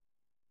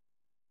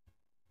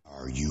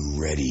Are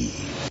you ready?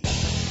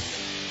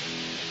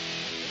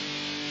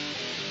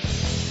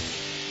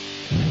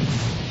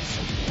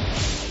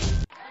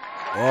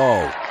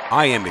 Oh,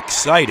 I am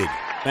excited.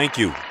 Thank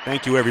you.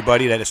 Thank you,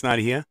 everybody that is not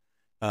here.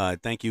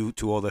 Thank you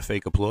to all the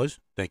fake applause.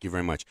 Thank you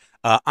very much.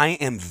 I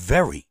am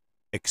very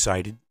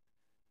excited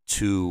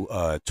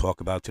to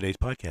talk about today's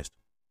podcast.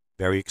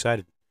 Very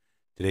excited.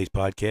 Today's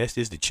podcast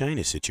is the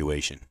China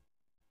situation.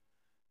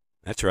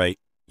 That's right.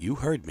 You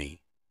heard me.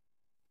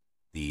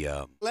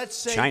 The Let's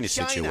say China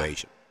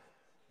situation.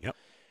 Yep,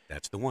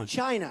 that's the one.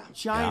 China.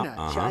 Yeah,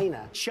 uh-huh.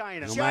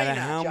 No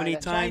matter how many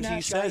times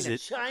he says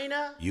it,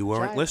 you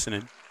aren't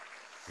listening,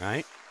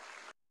 right?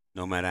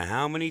 No matter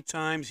how many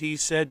times he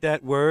said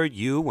that word,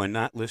 you were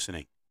not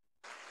listening.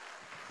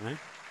 Right?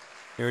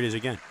 Here it is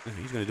again.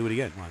 He's going to do it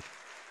again. Watch.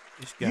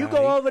 This guy. You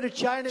go over to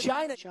China.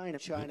 China.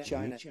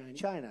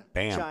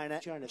 Bam. China.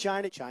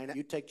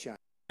 You take China.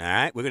 All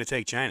right, we're going to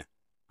take China.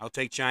 I'll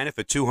take China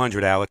for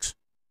 200, Alex.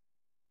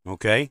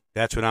 Okay?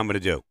 That's what I'm going to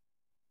do.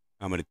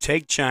 I'm going to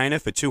take China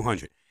for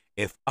 200.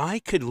 If I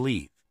could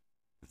leave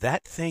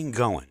that thing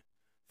going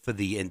for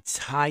the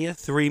entire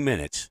 3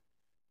 minutes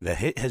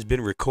that it has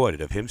been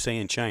recorded of him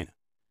saying China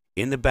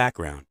in the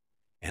background,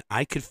 and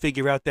I could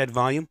figure out that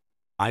volume,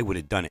 I would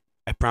have done it.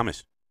 I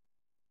promise.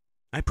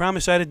 I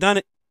promise I'd have done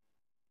it.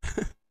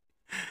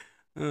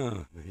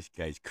 Oh, this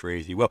guy's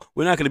crazy. Well,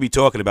 we're not going to be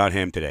talking about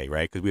him today,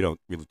 right? Because we don't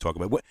really talk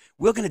about it.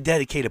 We're going to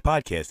dedicate a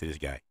podcast to this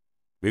guy.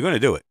 We're going to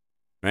do it,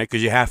 right?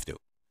 Because you have to.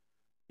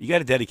 You got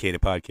to dedicate a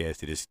podcast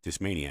to this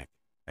maniac.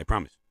 I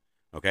promise.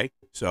 Okay?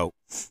 So,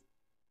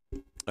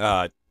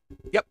 yep.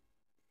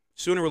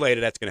 Sooner or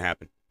later, that's going to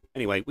happen.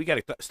 Anyway, we got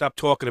to stop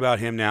talking about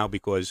him now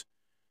because,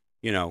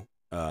 you know,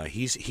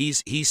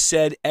 he's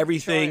said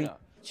everything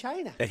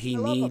China. that he I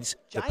love needs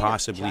them. to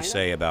possibly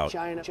say about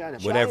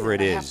whatever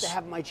it I is. have to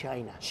have my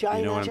China.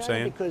 You know what I'm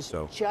saying? Because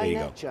So, China, there you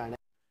go. China.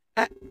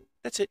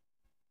 That's it.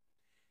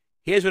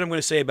 Here's what I'm going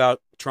to say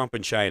about Trump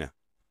and China.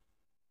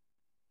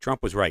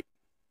 Trump was right.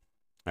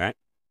 All right?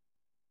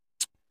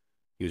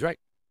 He was right.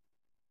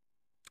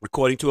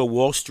 According to a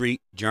Wall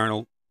Street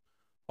Journal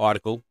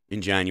article in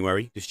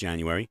this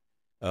January,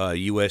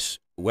 U.S.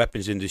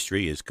 weapons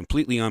industry is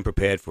completely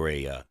unprepared for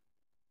a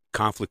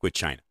conflict with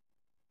China.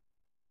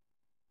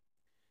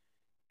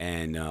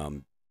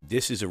 And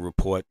this is a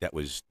report that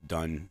was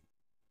done,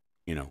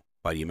 you know,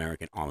 by the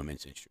American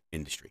armaments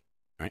industry,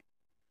 right?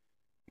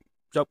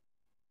 So,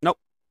 nope,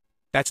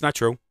 that's not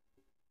true.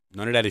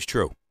 None of that is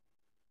true.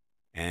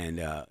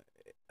 And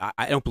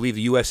I don't believe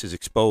the U.S. has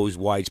exposed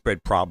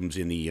widespread problems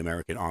in the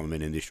American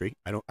armament industry.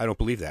 I don't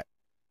believe that.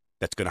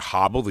 That's going to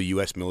hobble the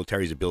U.S.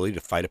 military's ability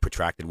to fight a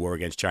protracted war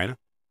against China.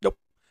 Nope.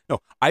 No,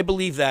 I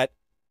believe that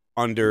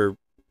under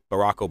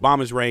Barack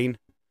Obama's reign.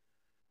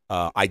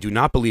 I do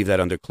not believe that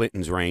under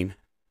Clinton's reign.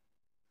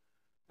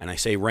 And I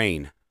say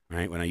reign,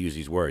 right, when I use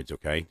these words,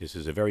 okay? This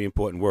is a very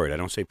important word. I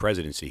don't say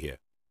presidency here.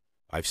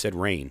 I've said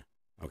reign,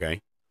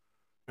 okay?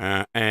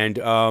 And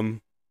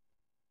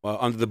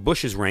under the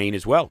Bush's reign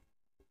as well.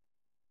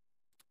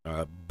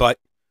 But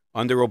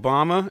under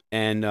Obama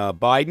and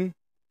Biden,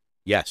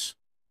 yes,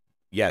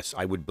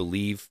 I would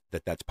believe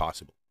that that's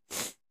possible.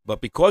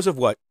 But because of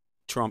what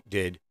Trump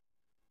did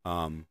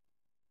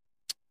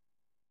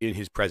in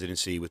his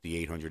presidency with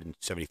the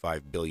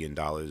 $875 billion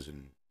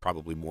and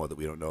probably more that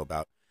we don't know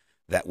about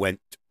that went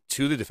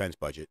to the defense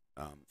budget,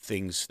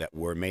 things that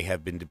may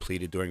have been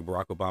depleted during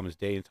Barack Obama's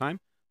day and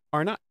time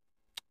are not.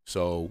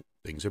 So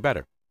things are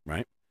better,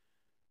 right?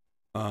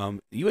 The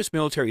U.S.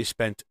 military has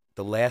spent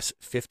the last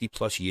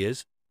 50-plus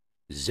years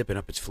zipping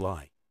up its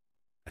fly.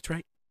 That's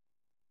right.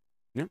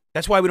 Yeah.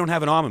 That's why we don't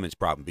have an armaments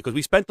problem, because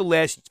we spent the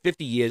last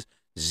 50 years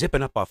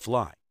zipping up our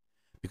fly.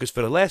 Because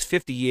for the last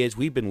 50 years,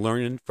 we've been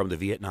learning from the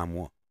Vietnam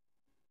War.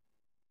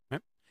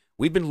 Right?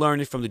 We've been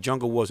learning from the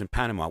jungle wars in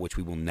Panama, which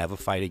we will never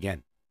fight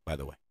again, by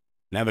the way.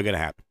 Never going to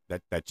happen.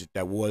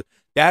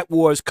 That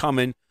war is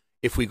coming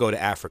if we go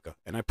to Africa.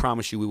 And I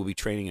promise you we will be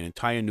training an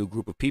entire new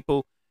group of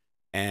people,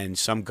 and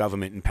some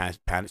government in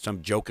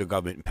some joker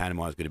government in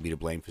Panama is going to be to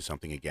blame for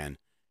something again,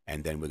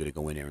 and then we're going to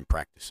go in there and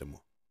practice some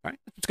more. All right?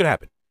 That's what's going to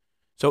happen.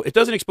 So it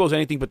doesn't expose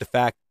anything but the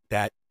fact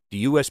that the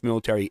U.S.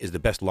 military is the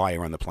best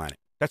liar on the planet.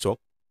 That's all.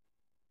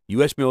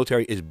 U.S.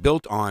 military is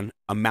built on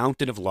a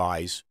mountain of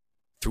lies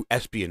through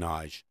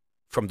espionage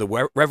from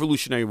the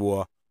Revolutionary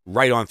War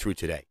right on through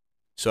today.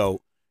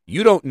 So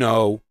you don't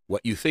know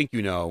what you think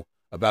you know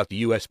about the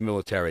U.S.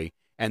 military,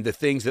 and the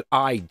things that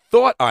I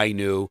thought I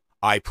knew,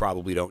 I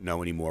probably don't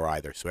know anymore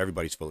either. So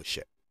everybody's full of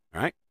shit.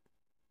 All right?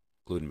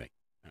 Including me.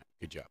 All right,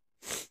 good job.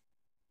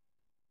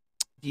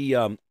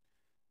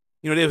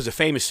 There was a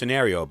famous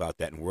scenario about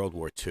that in World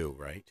War II,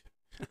 right?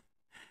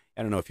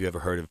 I don't know if you ever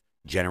heard of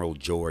General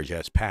George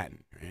S.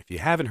 Patton. Right? If you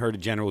haven't heard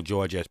of General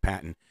George S.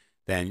 Patton,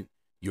 then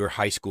your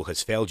high school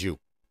has failed you,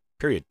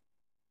 period.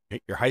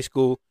 Right? Your high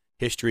school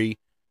history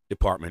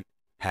department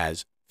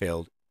has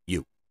failed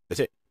you.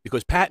 That's it.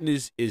 Because Patton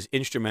is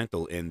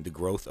instrumental in the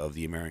growth of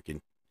the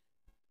American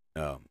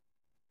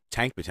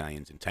tank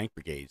battalions and tank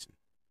brigades.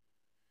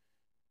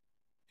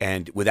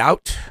 And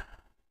without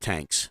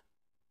tanks,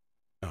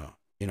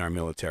 in our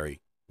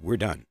military, we're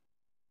done.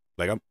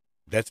 Like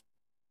that's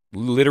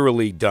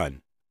literally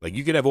done. Like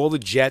you can have all the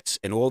jets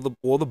and all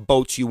the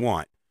boats you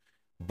want,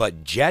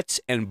 but jets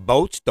and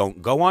boats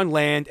don't go on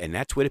land, and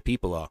that's where the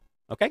people are.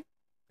 Okay,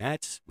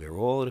 that's where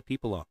all the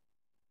people are.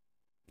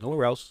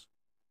 Nowhere else,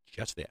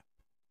 just there.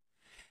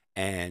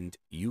 And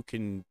you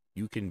can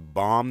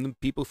bomb the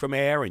people from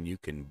air, and you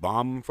can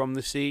bomb them from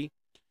the sea.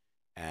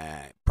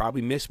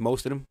 Probably miss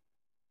most of them.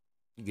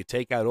 You can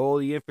take out all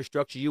the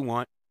infrastructure you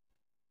want.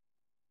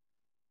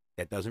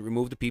 That doesn't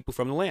remove the people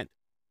from the land.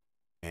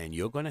 And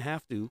you're going to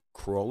have to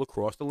crawl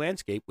across the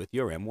landscape with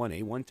your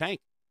M1A1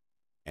 tank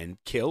and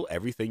kill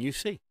everything you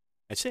see.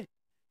 That's it.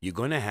 You're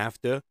going to have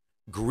to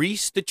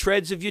grease the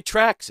treads of your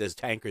tracks, as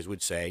tankers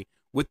would say,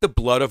 with the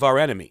blood of our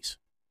enemies.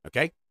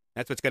 Okay?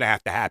 That's what's going to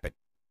have to happen.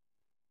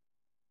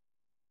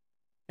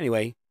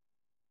 Anyway,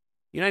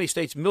 the United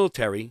States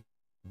military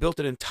built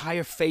an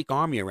entire fake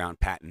army around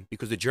Patton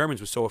because the Germans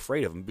were so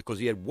afraid of him because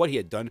he had what he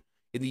had done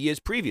in the years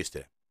previous to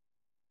them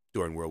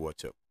during World War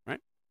II,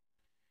 right?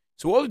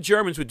 So all the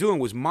Germans were doing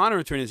was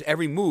monitoring his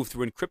every move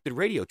through encrypted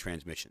radio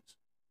transmissions.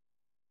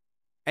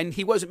 And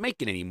he wasn't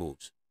making any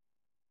moves.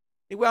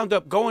 He wound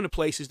up going to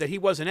places that he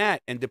wasn't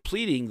at and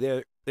depleting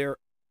their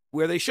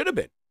where they should have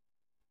been.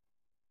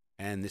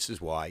 And this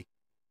is why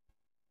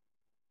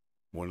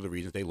one of the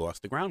reasons they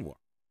lost the ground war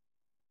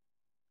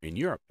in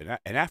Europe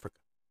and Africa,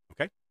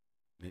 okay?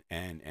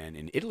 And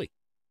in Italy.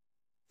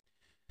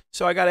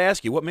 So I got to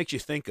ask you, what makes you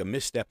think a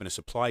misstep in a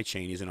supply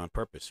chain isn't on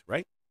purpose,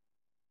 right?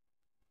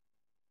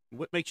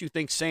 What makes you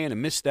think saying a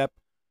misstep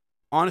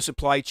on a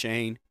supply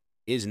chain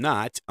is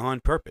not on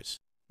purpose?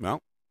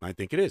 Well, I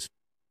think it is.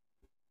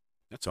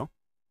 That's all.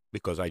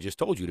 Because I just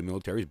told you the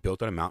military is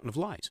built on a mountain of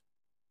lies.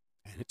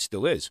 And it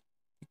still is.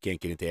 You can't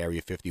get into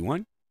Area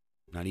 51,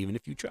 not even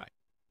if you try.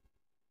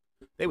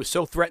 They were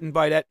so threatened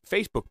by that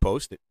Facebook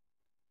post that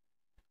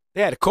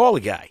they had to call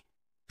the guy.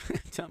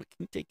 Tell me,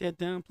 can you take that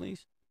down,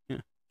 please?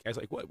 Yeah. Guy's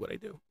like, what'd I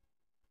do?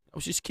 I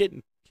was just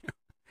kidding.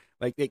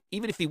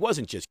 Even if he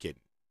wasn't just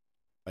kidding.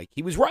 Like,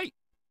 he was right.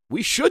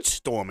 We should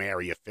storm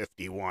Area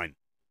 51.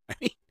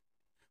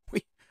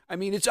 I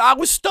mean, it's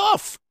our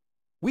stuff.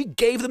 We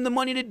gave them the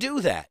money to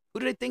do that. Who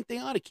do they think they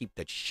ought to keep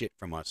that shit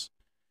from us?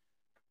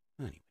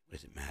 Anyway, what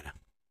does it matter,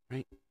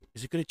 right?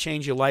 Is it going to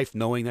change your life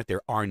knowing that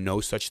there are no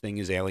such thing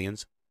as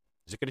aliens?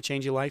 Is it going to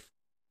change your life?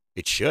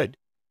 It should.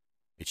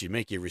 It should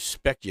make you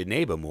respect your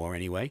neighbor more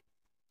anyway,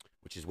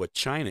 which is what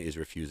China is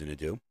refusing to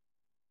do.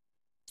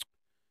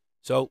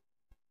 So,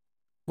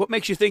 what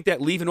makes you think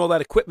that leaving all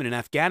that equipment in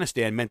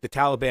Afghanistan meant the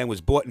Taliban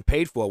was bought and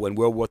paid for when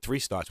World War III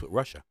starts with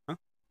Russia? Huh?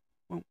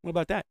 Well, what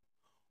about that?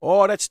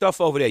 All that stuff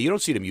over there, you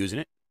don't see them using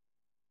it.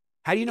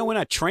 How do you know we're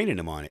not training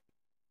them on it?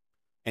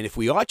 And if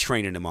we are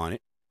training them on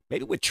it,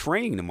 maybe we're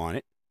training them on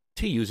it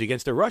to use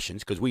against the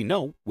Russians because we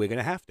know we're going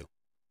to have to.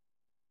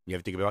 You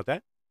ever think about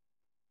that?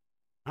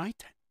 All right,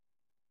 then.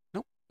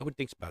 No, nobody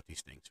thinks about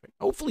these things. Right?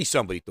 Hopefully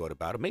somebody thought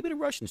about it. Maybe the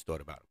Russians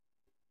thought about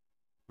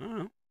it. I don't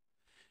know.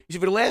 You see,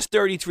 for the last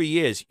 33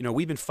 years,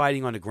 we've been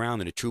fighting on the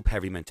ground in a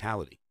troop-heavy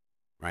mentality,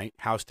 right?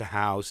 House to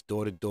house,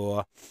 door to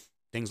door,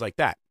 things like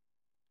that.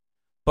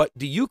 But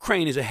the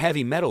Ukraine is a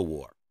heavy metal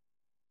war.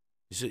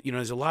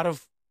 There's a lot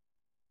of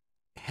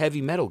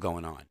heavy metal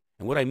going on.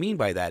 And what I mean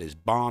by that is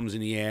bombs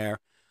in the air,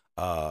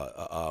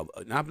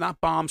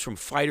 not bombs from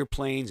fighter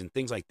planes and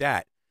things like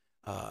that.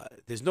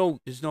 There's no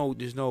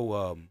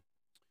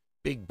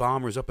big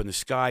bombers up in the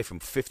sky from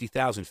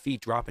 50,000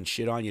 feet dropping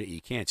shit on you that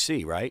you can't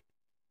see, right?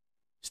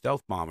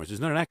 Stealth bombers. There's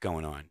none of that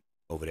going on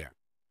over there.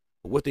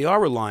 But what they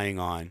are relying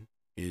on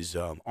is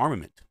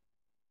armament.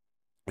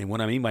 And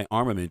what I mean by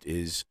armament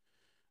is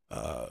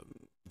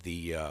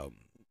the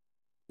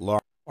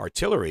large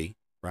artillery,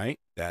 right,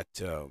 that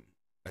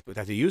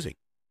they're using.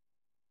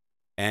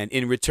 And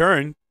in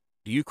return,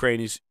 the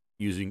Ukraine is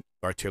using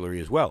artillery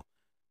as well.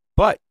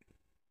 But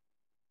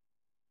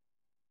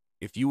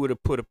if you were to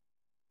put a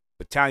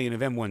battalion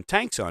of M1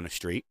 tanks on the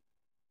street,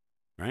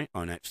 right,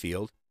 on that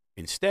field,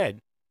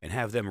 instead, and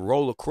have them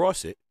roll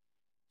across it,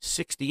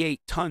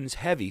 68 tons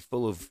heavy,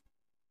 full of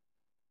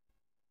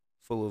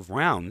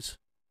rounds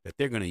that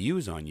they're going to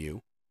use on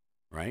you,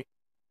 right,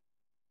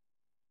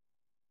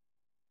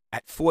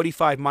 at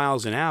 45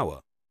 miles an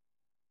hour,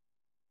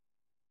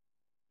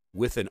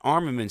 with an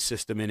armament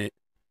system in it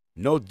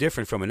no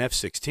different from an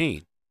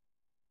F-16,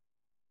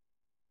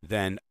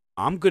 then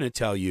I'm going to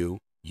tell you,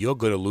 you're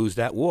going to lose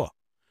that war.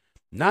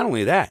 Not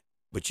only that,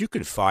 but you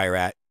can fire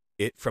at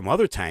it from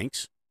other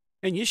tanks,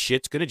 and your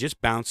shit's going to just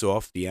bounce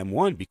off the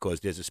M1 because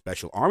there's a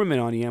special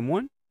armament on the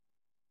M1.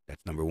 That's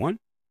number one.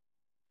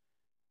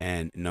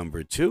 And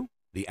number two,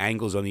 the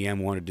angles on the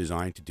M1 are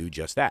designed to do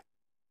just that.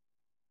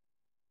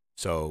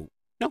 So,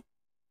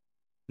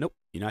 nope,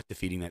 you're not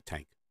defeating that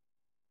tank.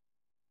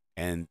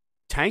 And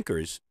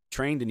tankers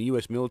trained in the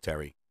U.S.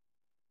 military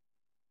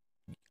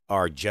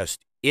are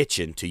just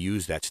itching to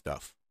use that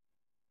stuff.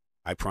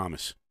 I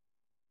promise.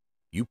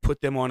 You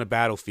put them on a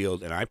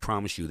battlefield, and I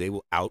promise you they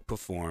will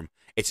outperform.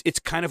 It's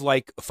kind of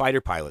like fighter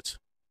pilots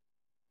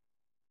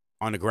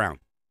on the ground.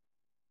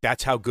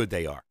 That's how good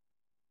they are.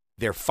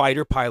 They're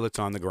fighter pilots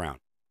on the ground.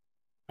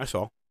 That's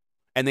all.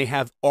 And they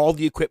have all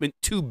the equipment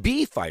to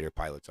be fighter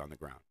pilots on the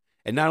ground.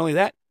 And not only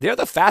that, they're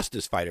the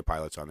fastest fighter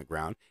pilots on the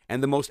ground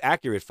and the most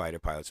accurate fighter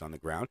pilots on the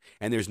ground.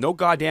 And there's no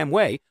goddamn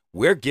way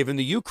we're giving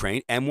the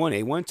Ukraine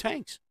M1A1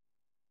 tanks.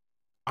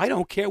 I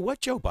don't care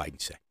what Joe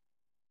Biden said.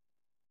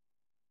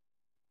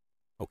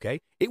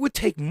 Okay? It would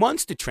take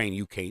months to train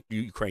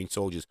Ukraine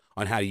soldiers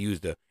on how to use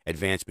the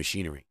advanced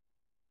machinery.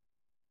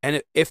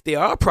 And if they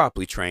are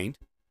properly trained,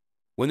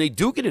 when they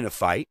do get in a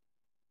fight,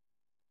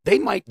 they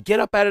might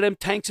get up out of them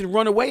tanks and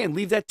run away and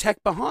leave that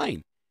tech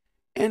behind.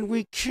 And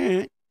we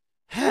can't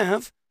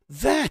have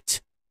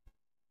that.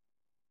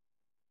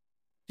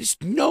 There's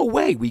no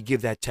way we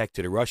give that tech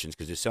to the Russians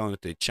because they're selling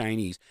it to the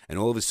Chinese, and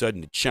all of a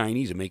sudden the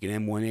Chinese are making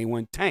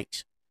M1A1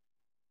 tanks.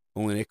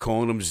 Only they're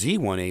calling them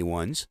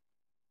Z1A1s.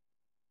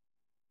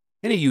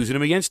 And they're using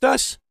them against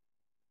us.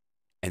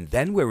 And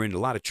then we're in a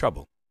lot of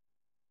trouble.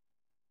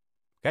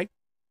 Okay?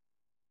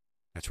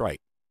 That's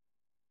right.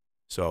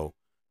 So,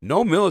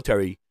 no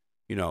military,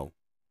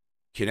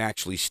 can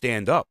actually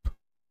stand up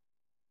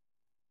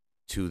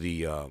to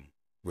the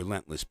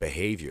relentless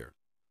behavior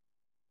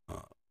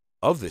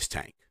of this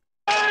tank.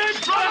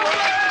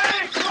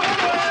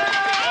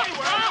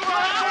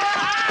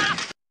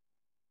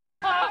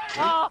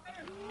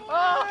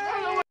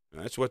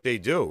 That's what they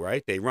do,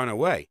 right? They run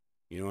away.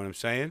 You know what I'm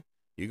saying?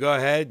 You go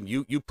ahead and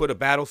you put a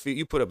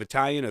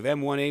battalion of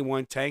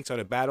M1A1 tanks on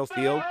a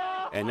battlefield,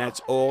 and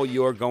that's all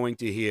you're going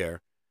to hear,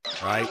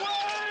 right?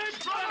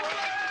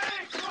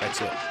 That's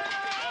it.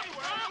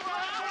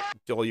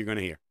 That's all you're going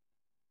to hear.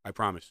 I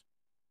promise.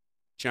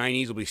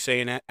 Chinese will be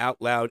saying that out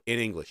loud in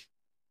English.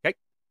 Okay?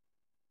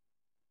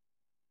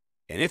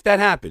 And if that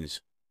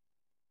happens,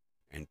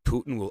 and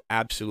Putin will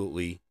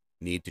absolutely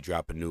need to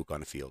drop a nuke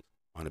on the field,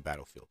 on the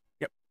battlefield.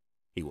 Yep.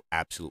 He will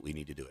absolutely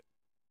need to do it.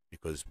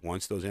 Because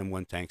once those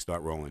M1 tanks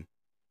start rolling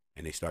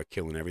and they start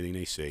killing everything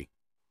they see,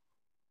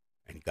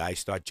 and guys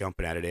start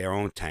jumping out of their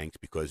own tanks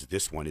because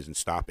this one isn't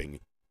stopping,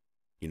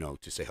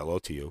 to say hello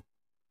to you,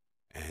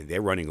 and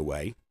they're running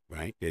away,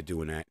 right? They're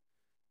doing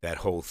that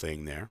whole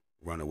thing there,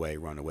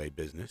 runaway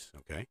business,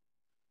 okay?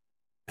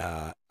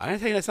 I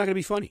think that's not going to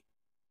be funny.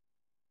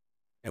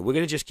 And we're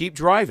going to just keep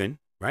driving,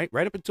 right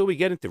up until we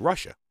get into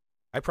Russia.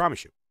 I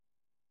promise you.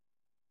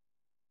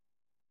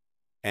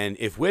 And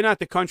if we're not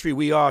the country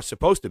we are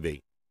supposed to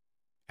be,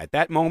 at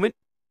that moment,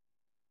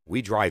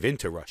 we drive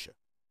into Russia.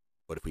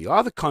 But if we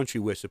are the country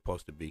we're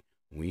supposed to be,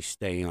 we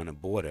stay on a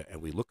border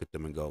and we look at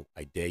them and go,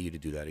 I dare you to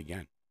do that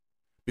again.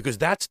 Because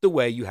that's the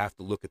way you have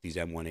to look at these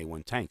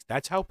M1A1 tanks.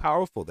 That's how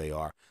powerful they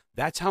are.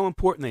 That's how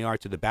important they are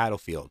to the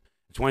battlefield.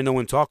 That's why no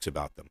one talks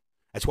about them.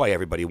 That's why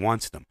everybody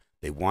wants them.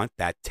 They want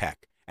that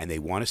tech, and they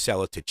want to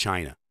sell it to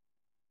China.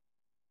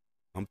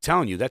 I'm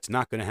telling you, that's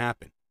not going to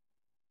happen.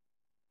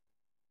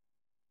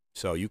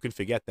 So you can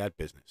forget that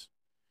business.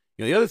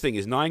 The other thing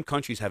is 9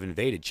 countries have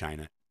invaded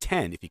China,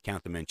 10 if you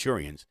count the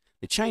Manchurians.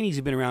 The Chinese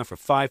have been around for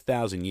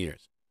 5,000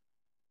 years.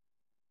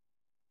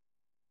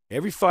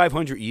 Every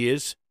 500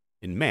 years,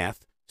 in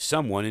math,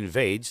 someone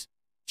invades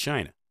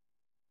China.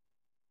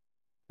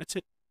 That's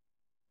it.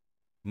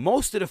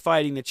 Most of the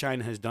fighting that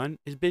China has done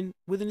has been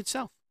within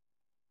itself.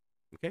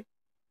 Okay?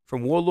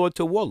 From warlord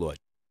to warlord.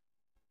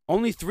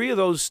 Only 3 of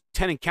those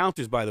 10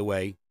 encounters, by the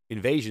way,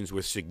 invasions,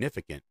 were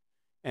significant.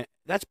 And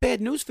that's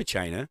bad news for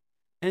China,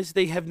 as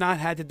they have not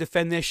had to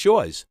defend their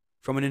shores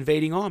from an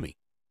invading army.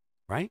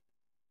 Right?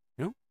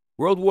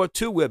 World War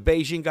II, where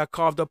Beijing got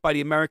carved up by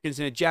the Americans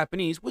and the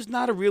Japanese, was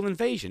not a real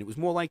invasion. It was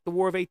more like the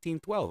War of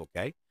 1812,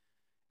 okay?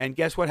 And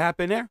guess what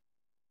happened there?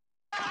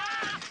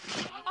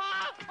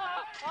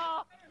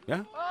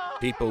 Yeah?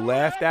 People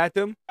laughed at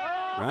them,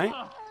 right?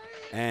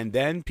 And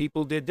then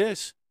people did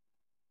this.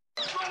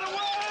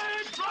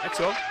 That's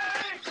all.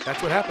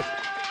 That's what happened.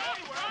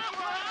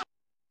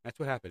 That's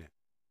what happened.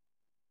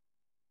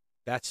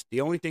 That's the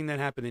only thing that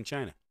happened in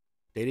China.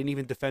 They didn't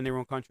even defend their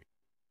own country.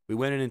 We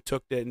went in and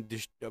took that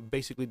and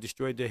basically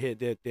destroyed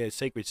their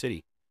sacred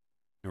city,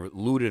 or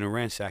looted and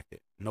ransacked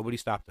it. Nobody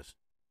stopped us.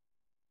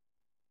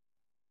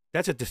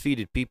 That's a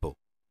defeated people,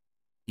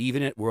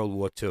 even at World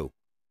War II.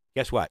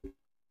 Guess what?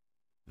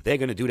 They're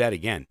going to do that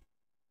again.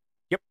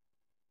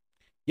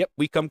 Yep,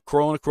 we come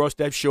crawling across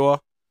that shore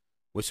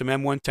with some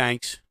M1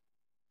 tanks,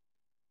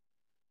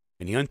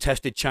 and the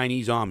untested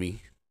Chinese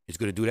army is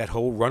going to do that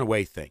whole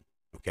runaway thing,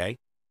 okay?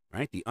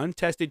 Right? The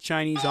untested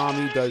Chinese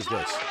army does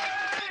this.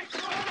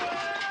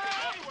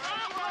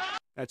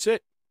 That's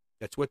it.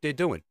 That's what they're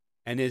doing.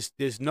 And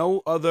there's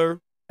no other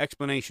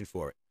explanation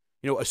for it.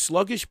 A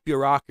sluggish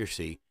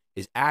bureaucracy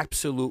is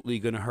absolutely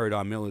going to hurt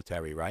our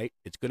military, right?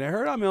 It's going to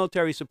hurt our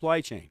military supply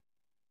chain.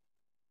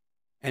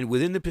 And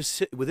within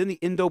the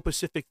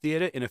Indo-Pacific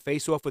theater, in a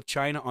face-off with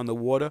China on the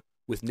water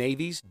with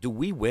navies, do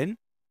we win?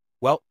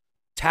 Well,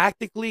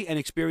 tactically and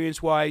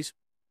experience-wise,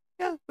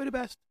 yeah, we're the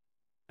best.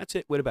 That's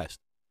it. We're the best.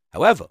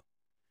 However,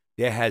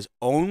 there has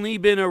only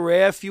been a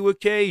rare few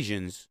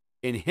occasions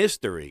in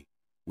history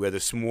where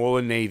the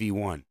smaller Navy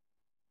won.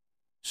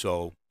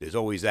 So there's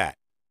always that.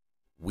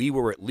 We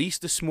were at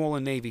least the smaller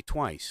Navy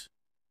twice,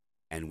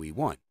 and we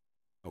won.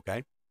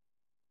 Okay?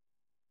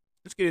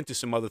 let's get into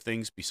some other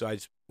things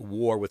besides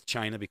war with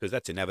China, because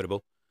that's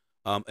inevitable.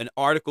 An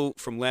article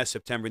from last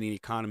September in The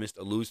Economist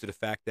alludes to the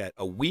fact that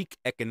a weak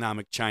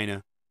economic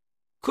China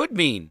could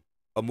mean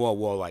a more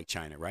warlike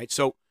China, right?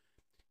 So,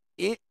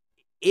 in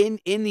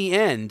the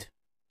end,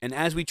 and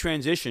as we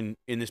transition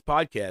in this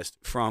podcast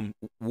from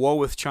war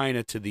with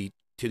China to the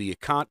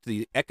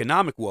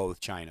economic war with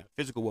China,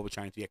 physical war with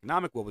China, to the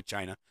economic war with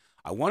China,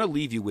 I want to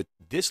leave you with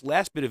this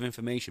last bit of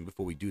information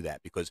before we do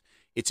that, because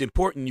it's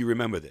important you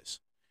remember this.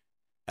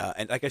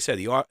 And like I said,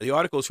 the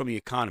article is from The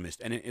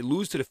Economist, and it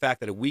alludes to the fact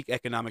that a weak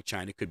economic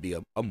China could be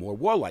a more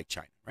warlike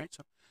China, right?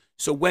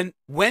 So when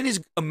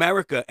is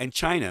America and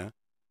China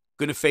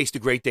going to face the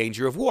great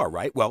danger of war,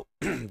 right? Well,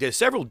 there's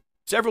several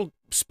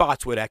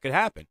spots where that could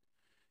happen.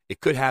 It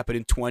could happen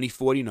in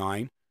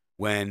 2049,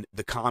 when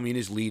the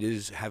communist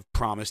leaders have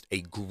promised a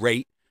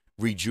great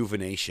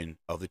rejuvenation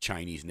of the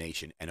Chinese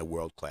nation and a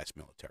world-class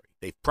military.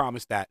 They've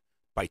promised that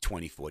by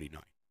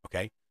 2049,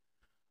 okay?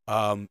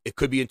 It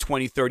could be in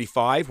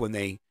 2035, when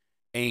they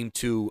aim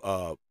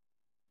to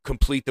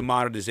complete the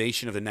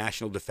modernization of the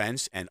national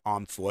defense and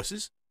armed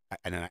forces,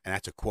 and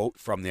that's a quote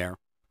from their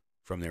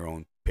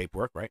own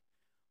paperwork, right?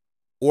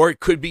 Or it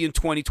could be in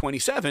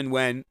 2027,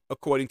 when,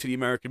 according to the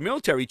American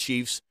military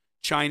chiefs,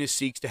 China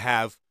seeks to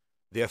have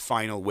their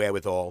final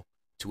wherewithal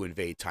to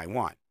invade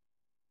Taiwan.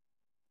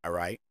 All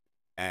right?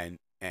 And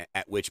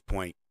at which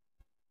point,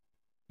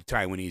 the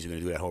Taiwanese are going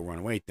to do that whole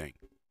runaway thing.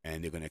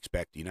 And they're going to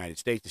expect the United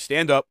States to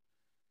stand up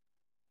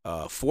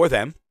for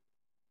them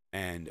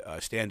and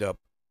stand up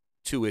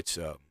to its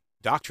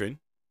doctrine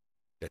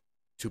that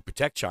to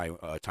protect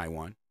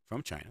Taiwan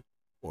from China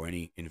or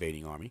any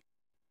invading army.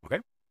 Okay?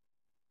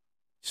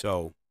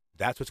 So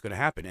that's what's going to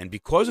happen. And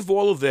because of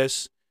all of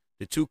this,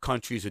 the two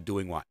countries are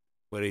doing what?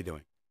 What are they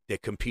doing? They're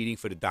competing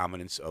for the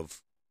dominance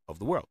of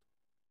the world,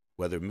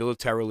 whether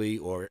militarily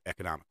or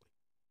economically.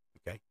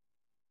 Okay?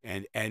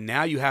 And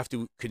now you have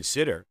to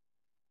consider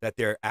that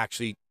they're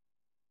actually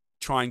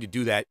trying to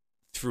do that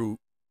through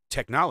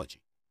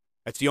technology.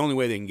 That's the only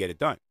way they can get it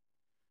done.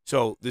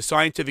 So the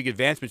scientific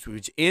advancements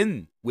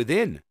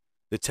within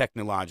the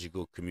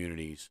technological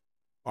communities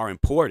are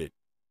important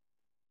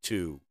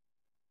to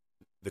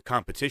the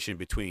competition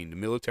between the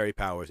military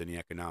powers and the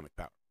economic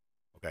power.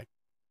 Okay?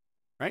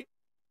 Right?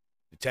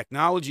 The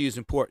technology is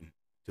important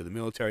to the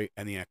military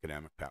and the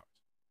economic powers.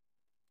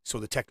 So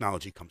the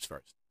technology comes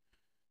first.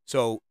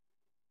 So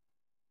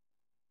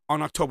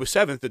on October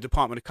 7th, the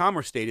Department of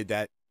Commerce stated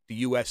that the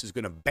U.S. is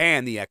going to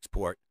ban the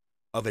export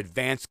of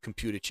advanced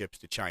computer chips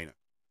to China,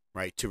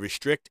 right, to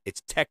restrict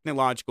its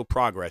technological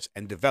progress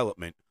and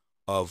development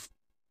of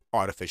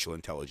artificial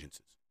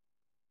intelligences.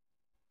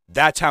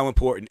 That's how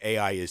important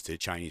AI is to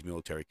Chinese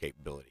military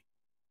capability.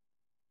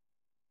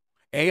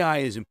 AI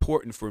is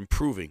important for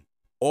improving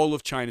all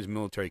of China's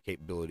military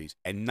capabilities,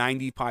 and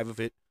 95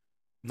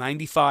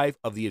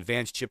 of the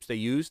advanced chips they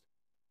used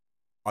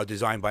are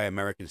designed by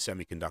American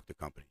semiconductor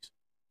companies.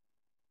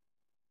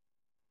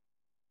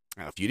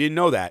 Now, if you didn't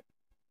know that,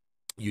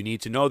 you need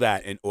to know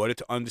that in order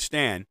to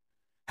understand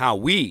how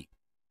we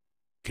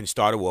can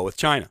start a war with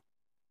China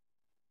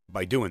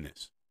by doing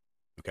this.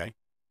 Okay?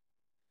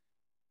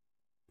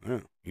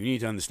 Well, you need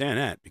to understand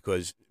that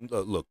because,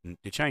 look,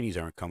 the Chinese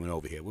aren't coming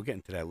over here. We'll get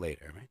into that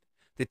later, right?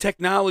 The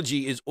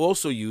technology is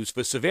also used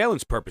for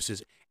surveillance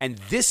purposes, and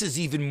this is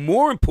even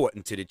more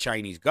important to the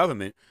Chinese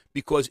government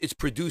because it's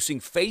producing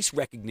face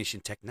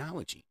recognition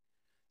technology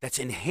that's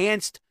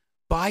enhanced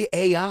by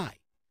AI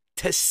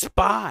to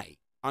spy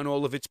on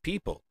all of its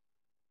people.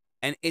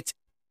 And it's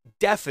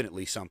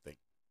definitely something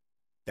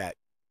that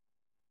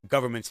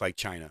governments like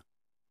China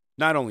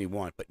not only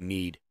want, but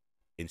need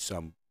in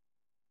some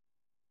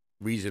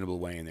reasonable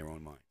way in their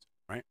own minds,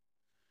 right?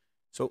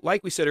 So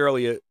like we said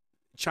earlier,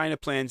 China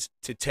plans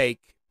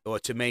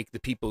to make the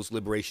People's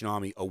Liberation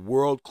Army a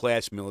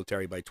world-class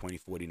military by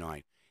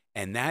 2049.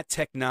 And that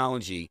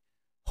technology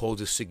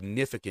holds a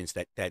significance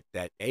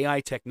that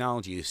AI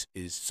technology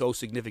is so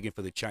significant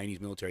for the Chinese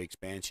military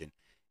expansion.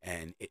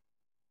 And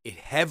it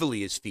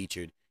heavily is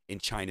featured in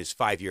China's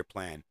 5-year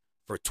plan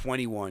for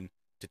 21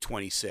 to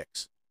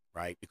 26,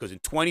 right? Because in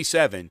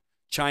 27,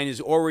 China's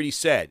already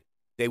said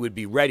they would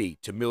be ready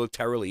to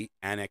militarily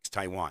annex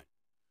Taiwan.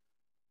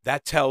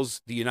 That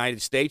tells the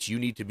United States you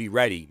need to be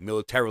ready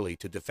militarily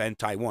to defend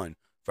Taiwan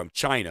from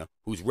China,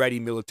 who's ready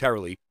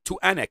militarily to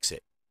annex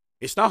it.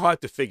 It's not hard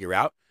to figure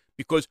out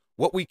because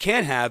what we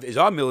can't have is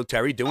our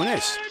military doing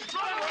this.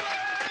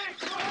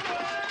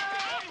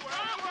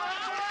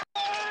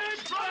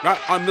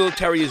 Our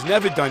military has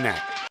never done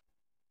that.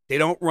 They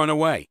don't run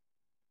away.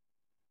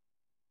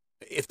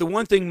 If the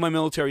one thing my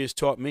military has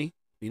taught me,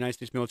 the United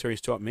States military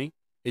has taught me,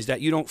 is that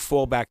you don't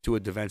fall back to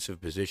a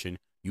defensive position.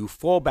 You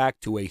fall back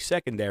to a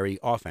secondary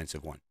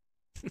offensive one.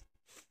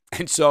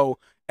 And so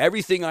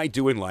everything I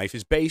do in life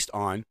is based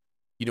on,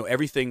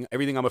 everything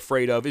I'm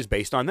afraid of is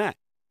based on that.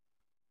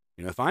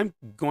 If I'm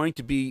going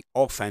to be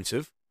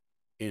offensive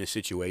in a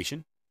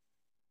situation,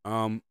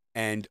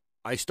 and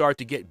I start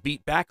to get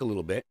beat back a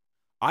little bit,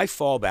 I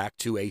fall back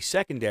to a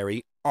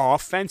secondary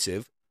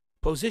offensive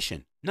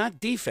position, not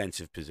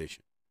defensive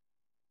position.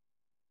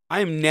 I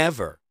am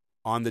never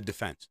on the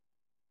defense.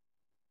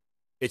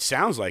 It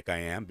sounds like I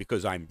am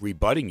because I'm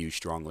rebutting you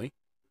strongly.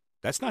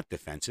 That's not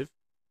defensive.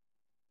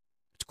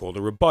 It's called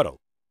a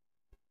rebuttal.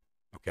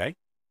 Okay?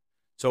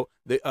 So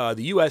the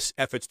U.S.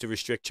 efforts to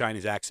restrict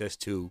China's access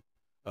to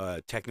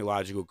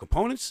technological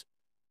components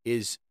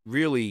is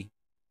really,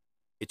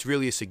 it's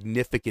really a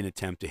significant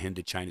attempt to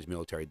hinder China's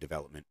military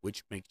development,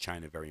 which makes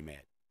China very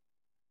mad.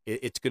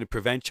 It's going to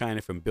prevent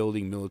China from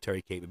building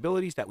military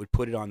capabilities that would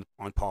put it on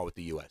par with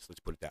the U.S.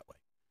 Let's put it that way.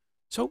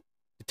 So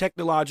the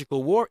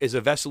technological war is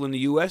a vessel in the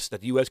U.S. that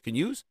the U.S. can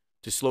use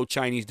to slow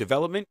Chinese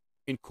development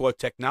in core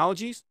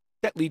technologies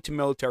that lead to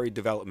military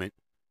development,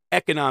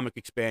 economic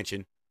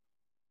expansion,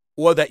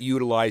 or that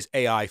utilize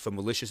AI for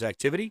malicious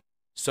activity,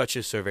 such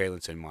as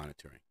surveillance and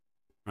monitoring.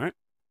 All right?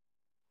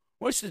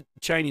 What's the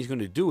Chinese going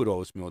to do with all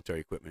this military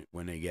equipment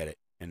when they get it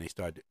and they're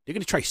going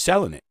to try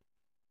selling it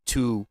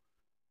to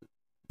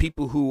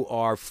people who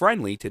are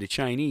friendly to the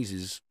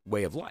Chinese'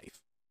 way of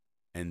life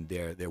and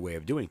their way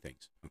of doing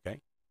things,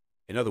 okay?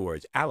 In other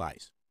words,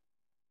 allies.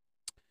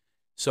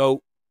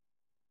 So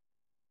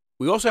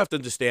we also have to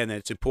understand that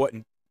it's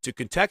important to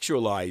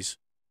contextualize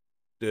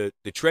the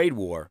trade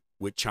war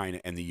with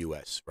China and the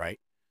U.S., right?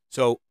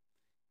 So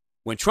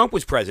when Trump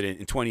was president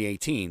in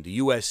 2018, the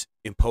U.S.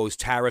 imposed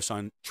tariffs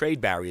on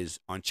trade barriers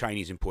on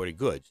Chinese imported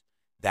goods.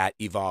 That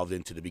evolved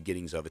into the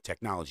beginnings of a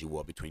technology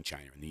war between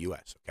China and the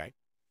U.S., okay?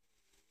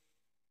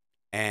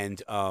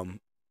 And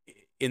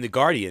in The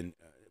Guardian,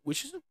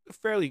 which is a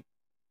fairly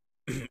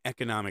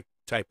economic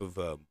type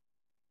of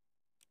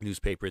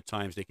newspaper at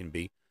times, they can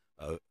be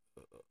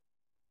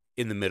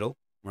in the middle,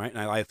 right? And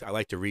I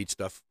like to read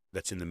stuff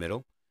that's in the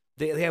middle.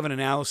 They have an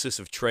analysis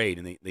of trade,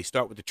 and they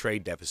start with the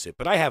trade deficit.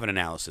 But I have an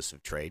analysis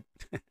of trade,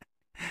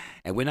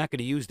 and we're not going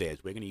to use theirs.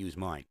 We're going to use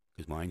mine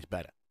because mine's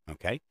better,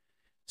 okay?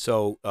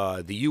 So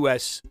the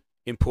U.S.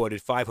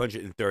 imported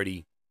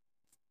 $539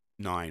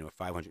 or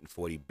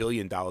 $540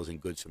 billion in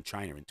goods from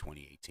China in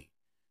 2018.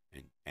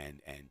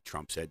 And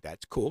Trump said,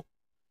 that's cool.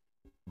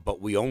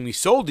 But we only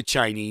sold the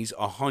Chinese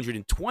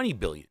 $120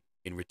 billion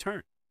in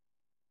return,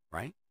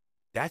 right?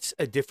 That's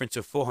a difference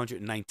of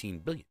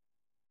 $419 billion.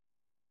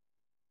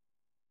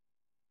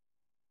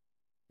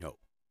 No,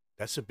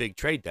 that's a big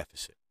trade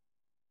deficit.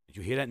 Did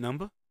you hear that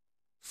number?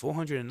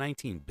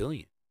 $419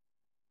 billion.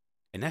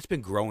 And that's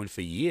been growing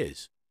for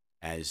years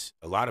as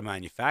a lot of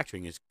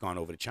manufacturing has gone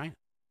over to China,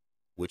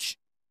 which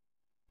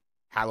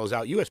hollows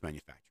out U.S.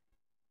 manufacturing,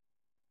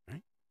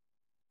 right?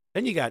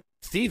 Then you got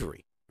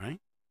thievery, right?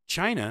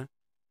 China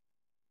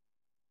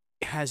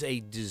has a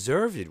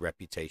deserved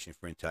reputation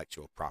for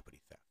intellectual property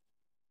theft.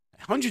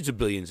 Hundreds of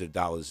billions of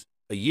dollars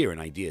a year in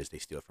ideas they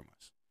steal from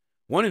us.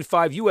 1 in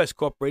 5 U.S.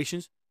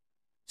 corporations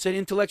said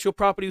intellectual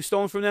property was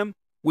stolen from them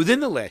within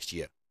the last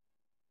year,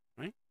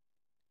 right?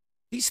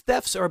 These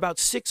thefts are about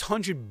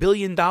 $600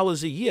 billion a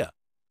year.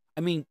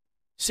 I mean,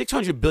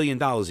 $600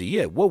 billion a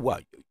year. Whoa,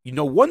 what?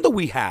 No wonder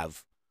we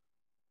have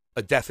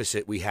a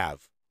deficit we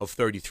have of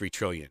 $33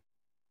 trillion.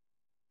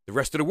 The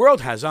rest of the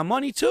world has our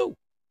money too.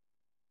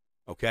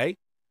 Okay?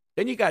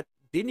 Then you got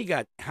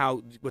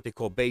how what they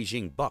call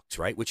Beijing bucks,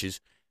 right? Which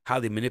is how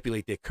they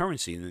manipulate their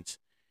currency, and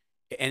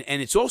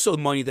it's also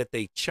money that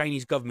the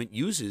Chinese government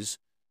uses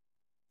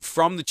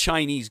from the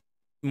Chinese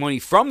money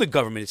from the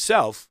government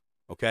itself,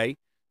 okay,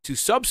 to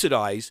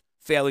subsidize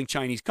failing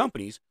Chinese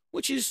companies,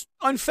 which is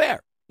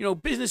unfair. You know,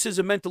 businesses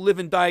are meant to live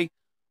and die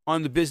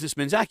on the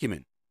businessman's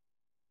acumen,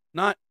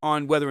 not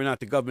on whether or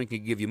not the government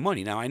can give you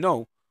money. Now, I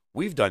know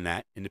we've done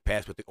that in the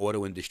past with the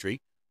auto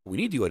industry. We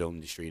need the auto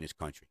industry in this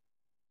country.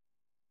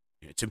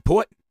 It's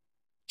important.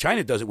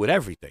 China does it with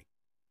everything,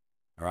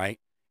 all right?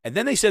 And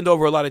then they send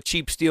over a lot of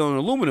cheap steel and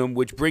aluminum,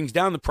 which brings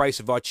down the price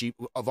of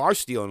our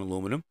steel and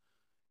aluminum.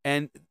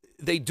 And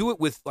they do it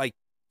with, like,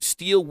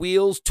 steel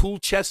wheels, tool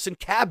chests, and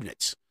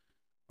cabinets,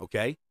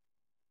 okay?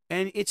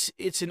 And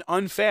it's an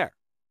unfair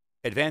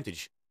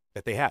advantage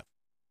that they have.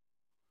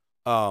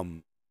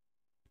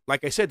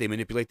 Like I said, they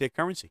manipulate their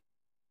currency,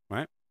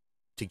 right,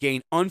 to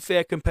gain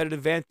unfair competitive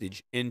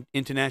advantage in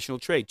international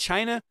trade.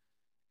 China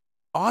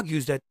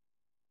argues that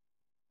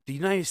the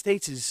United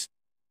States is,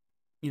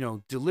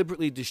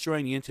 deliberately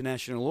destroying the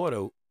international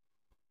order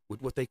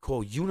with what they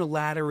call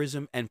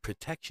unilateralism and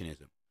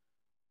protectionism.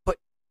 But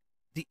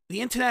the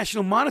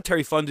International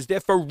Monetary Fund is there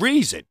for a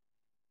reason.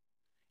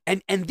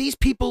 And these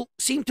people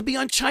seem to be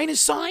on China's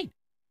side.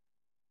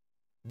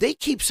 They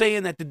keep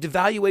saying that the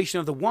devaluation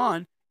of the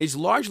yuan is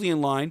largely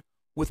in line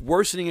with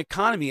worsening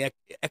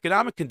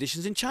economic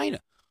conditions in China.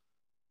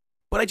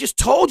 But I just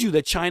told you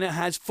that China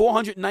has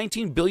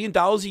 $419 billion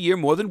a year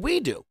more than we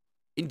do,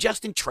 in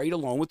trade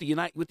alone with the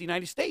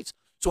United States.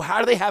 So how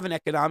do they have an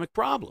economic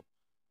problem?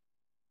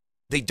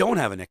 They don't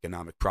have an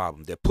economic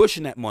problem. They're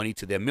pushing that money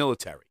to their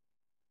military.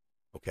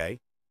 Okay?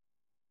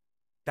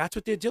 That's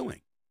what they're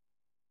doing.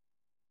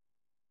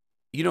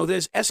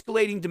 There's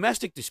escalating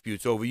domestic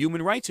disputes over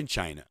human rights in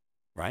China,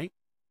 right?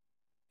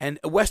 And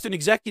Western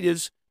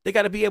executives, they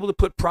got to be able to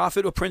put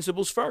profit or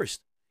principles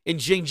first. In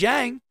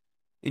Xinjiang,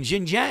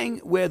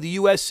 where the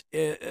U.S.,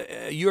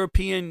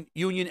 European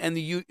Union, and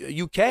the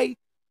UK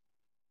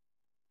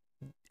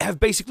have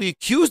basically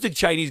accused the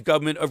Chinese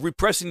government of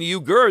repressing the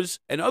Uyghurs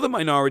and other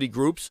minority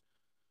groups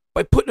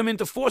by putting them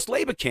into forced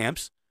labor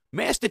camps,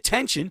 mass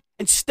detention,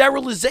 and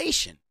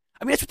sterilization.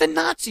 I mean, that's what the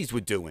Nazis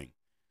were doing.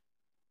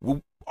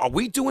 Are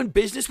we doing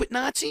business with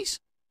Nazis?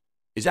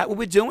 Is that what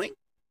we're doing?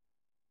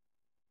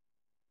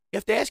 You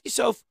have to ask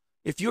yourself,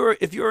 if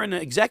you're an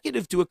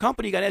executive to a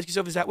company, you got to ask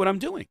yourself, is that what I'm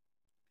doing?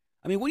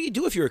 I mean, what do you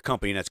do if you're a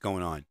company and that's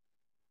going on?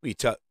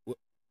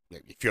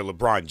 If you're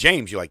LeBron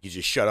James, you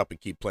just shut up and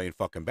keep playing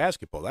fucking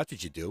basketball. That's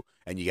what you do.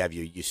 And you have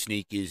your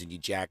sneakers and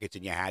your jackets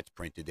and your hats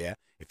printed there.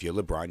 If you're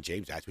LeBron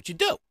James, that's what you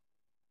do.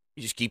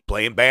 You just keep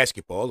playing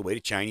basketball the way the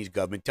Chinese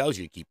government tells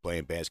you to keep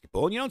playing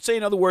basketball, and you don't say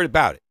another word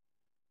about it.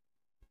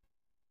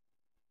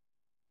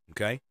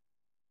 Okay?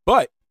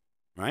 But,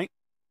 right,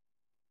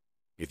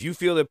 if you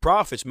feel that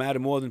profits matter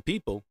more than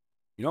people,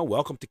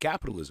 welcome to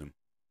capitalism.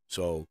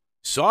 So,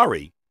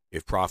 sorry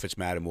if profits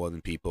matter more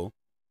than people,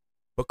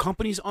 but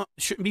companies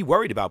shouldn't be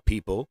worried about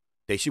people.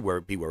 They should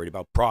be worried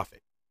about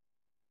profit.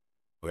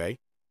 Okay?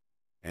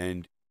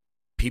 And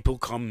people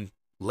come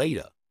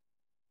later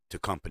to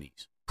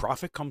companies.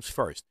 Profit comes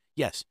first.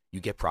 Yes, you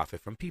get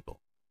profit from people.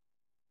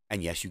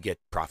 And yes, you get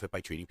profit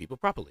by treating people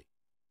properly.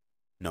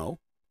 No,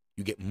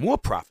 you get more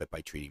profit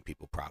by treating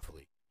people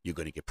properly. You're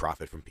going to get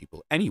profit from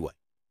people anyway.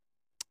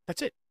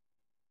 That's it.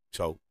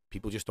 So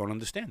people just don't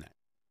understand that,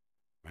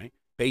 right?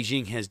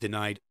 Beijing has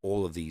denied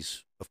all of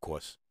these, of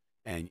course.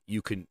 And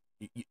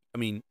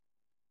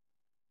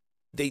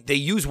they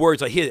use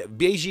words like here.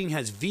 Beijing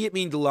has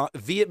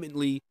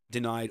vehemently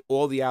denied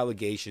all the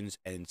allegations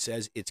and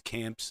says its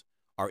camps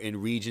are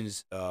in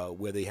regions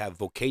where they have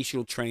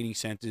vocational training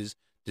centers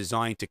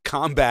designed to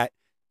combat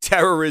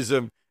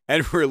terrorism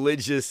and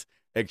religious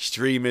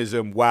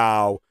extremism.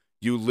 Wow.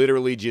 You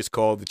literally just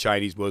called the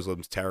Chinese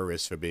Muslims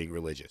terrorists for being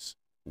religious.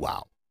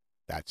 Wow.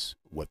 That's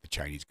what the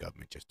Chinese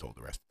government just told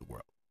the rest of the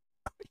world.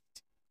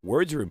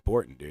 Words are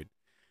important, dude.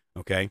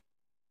 Okay?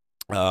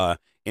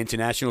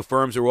 International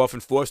firms are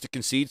often forced to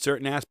concede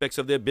certain aspects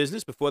of their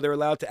business before they're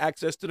allowed to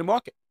access to the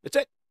market. That's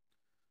it.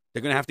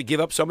 They're going to have to give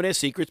up some of their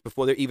secrets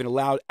before they're even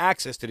allowed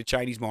access to the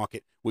Chinese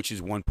market, which is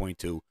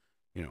 1.2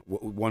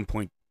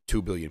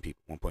 billion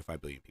people,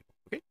 1.5 billion people.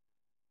 Okay?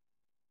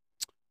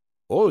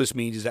 All this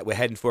means is that we're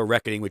heading for a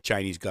reckoning with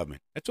Chinese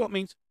government. That's all it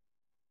means.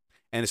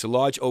 And it's a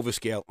large,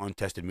 overscale,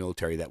 untested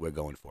military that we're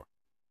going for.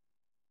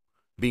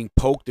 Being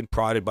poked and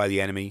prodded by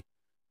the enemy,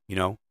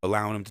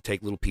 allowing them to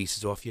take little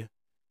pieces off you,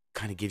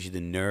 kind of gives the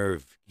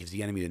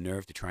enemy the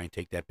nerve to try and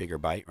take that bigger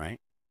bite, right?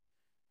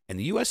 And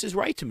the U.S. is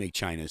right to make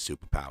China a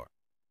superpower,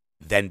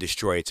 then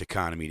destroy its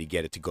economy to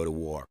get it to go to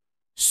war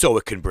so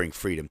it can bring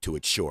freedom to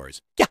its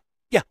shores.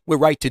 Yeah, we're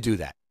right to do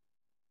that.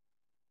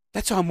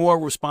 That's our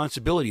moral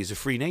responsibility as a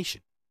free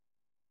nation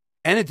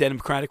and a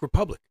democratic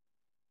republic,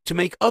 to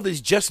make others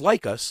just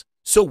like us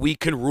so we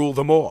can rule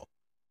them all.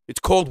 It's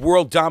called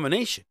world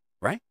domination,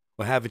 right?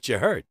 Well, haven't you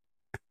heard?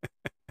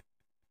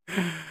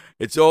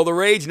 It's all the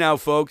rage now,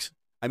 folks.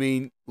 I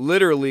mean,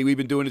 literally, we've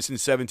been doing it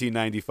since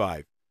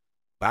 1795.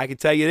 But I can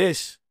tell you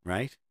this,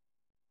 right?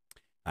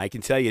 I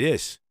can tell you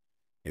this.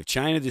 If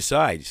China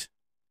decides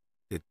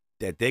that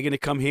they're going to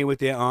come here with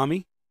their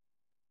army,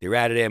 they're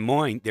out of their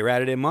mind. They're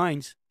out of their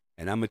minds,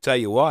 and I'm going to tell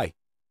you why.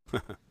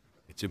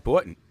 It's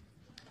important.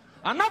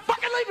 I'm not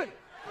fucking leaving.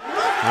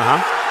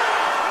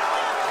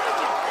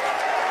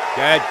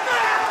 Good.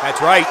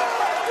 That's right.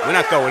 We're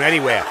not going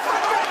anywhere.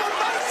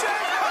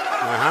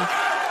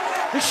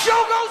 The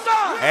show goes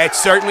on. It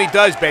certainly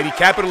does, baby.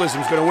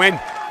 Capitalism's going to win.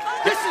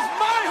 This is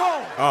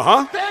my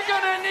home. They're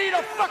gonna need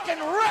a fucking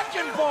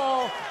wrecking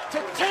ball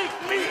to take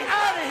me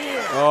out of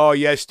here. Oh,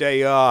 yes,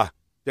 they are.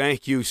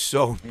 Thank you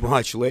so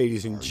much,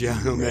 ladies and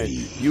gentlemen.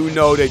 You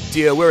know the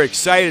deal. We're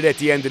excited at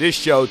the end of this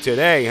show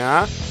today,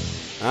 huh?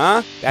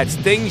 That's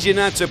things you're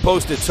not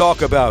supposed to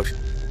talk about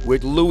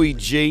with Louis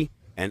G.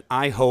 And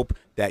I hope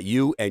that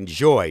you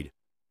enjoyed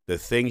the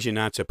things you're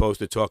not supposed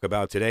to talk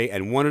about today.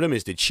 And one of them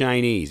is the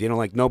Chinese. They don't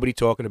like nobody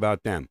talking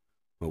about them.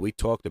 Well, we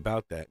talked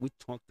about that. We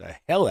talked the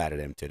hell out of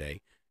them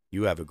today.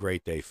 You have a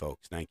great day,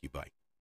 folks. Thank you. Bye.